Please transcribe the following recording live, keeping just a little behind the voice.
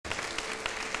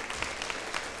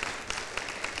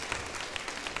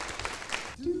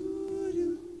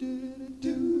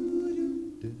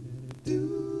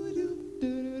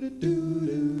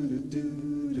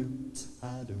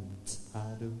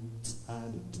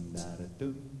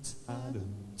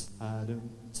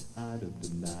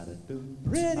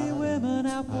Pretty women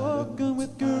out walking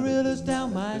with gorillas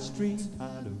down my street.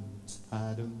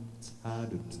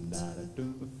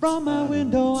 From my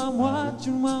window I'm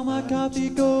watching while my coffee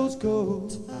goes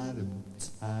cold.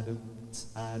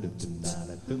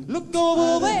 Look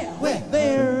over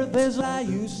there, there's I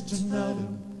used to know.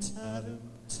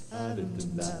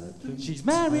 She's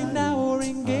married now or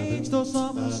engaged or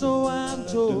something, so I'm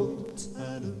told.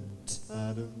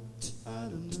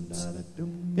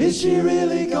 Is she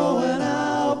really going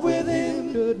out with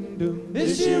him?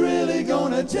 Is she really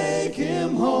gonna take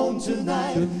him home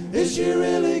tonight? Is she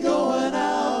really going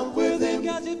out with him?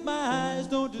 'Cause if my eyes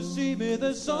don't deceive me,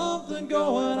 there's something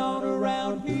going on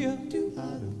around here.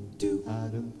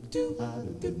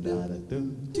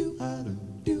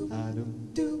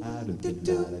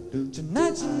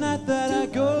 Tonight's the night that I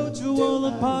go to all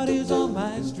the parties on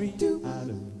my street.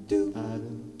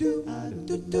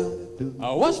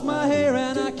 I wash my hair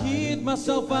and I kid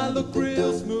myself, I look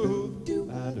real smooth.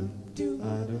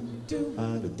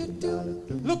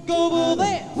 Look over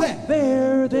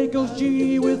there there goes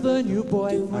Jeannie with a new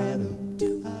boyfriend.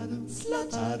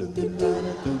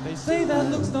 They say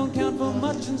that looks don't count for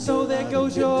much, and so there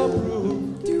goes your proof.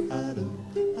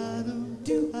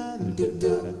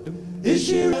 Is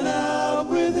she running out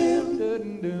with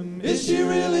him? Is she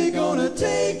really gonna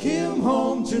take him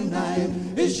home tonight?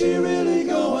 Is she really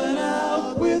going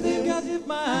out with him? 'Cause if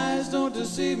my eyes don't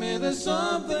deceive me, there's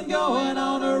something going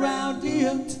on around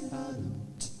here.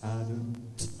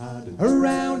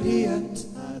 Around here.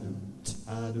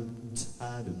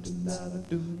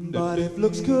 But if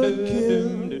looks could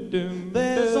kill,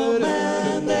 there's a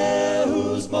man there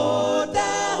who's more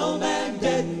down than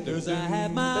dead. 'Cause I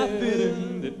have my feeling.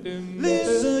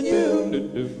 Listen,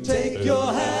 you, take your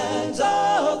hands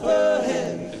off her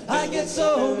head. I get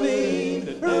so mean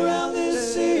around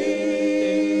this scene.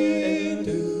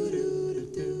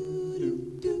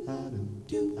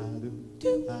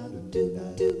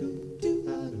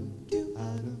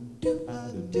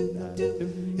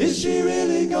 Is she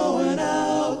really going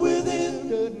out with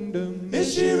him?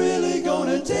 Is she really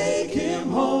gonna take him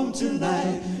home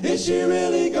tonight? Is she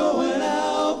really going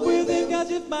out with him?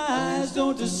 'Cause if my eyes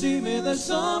don't deceive me, there's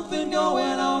something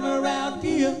going on around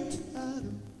here.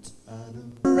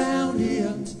 Around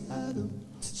here.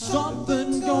 Something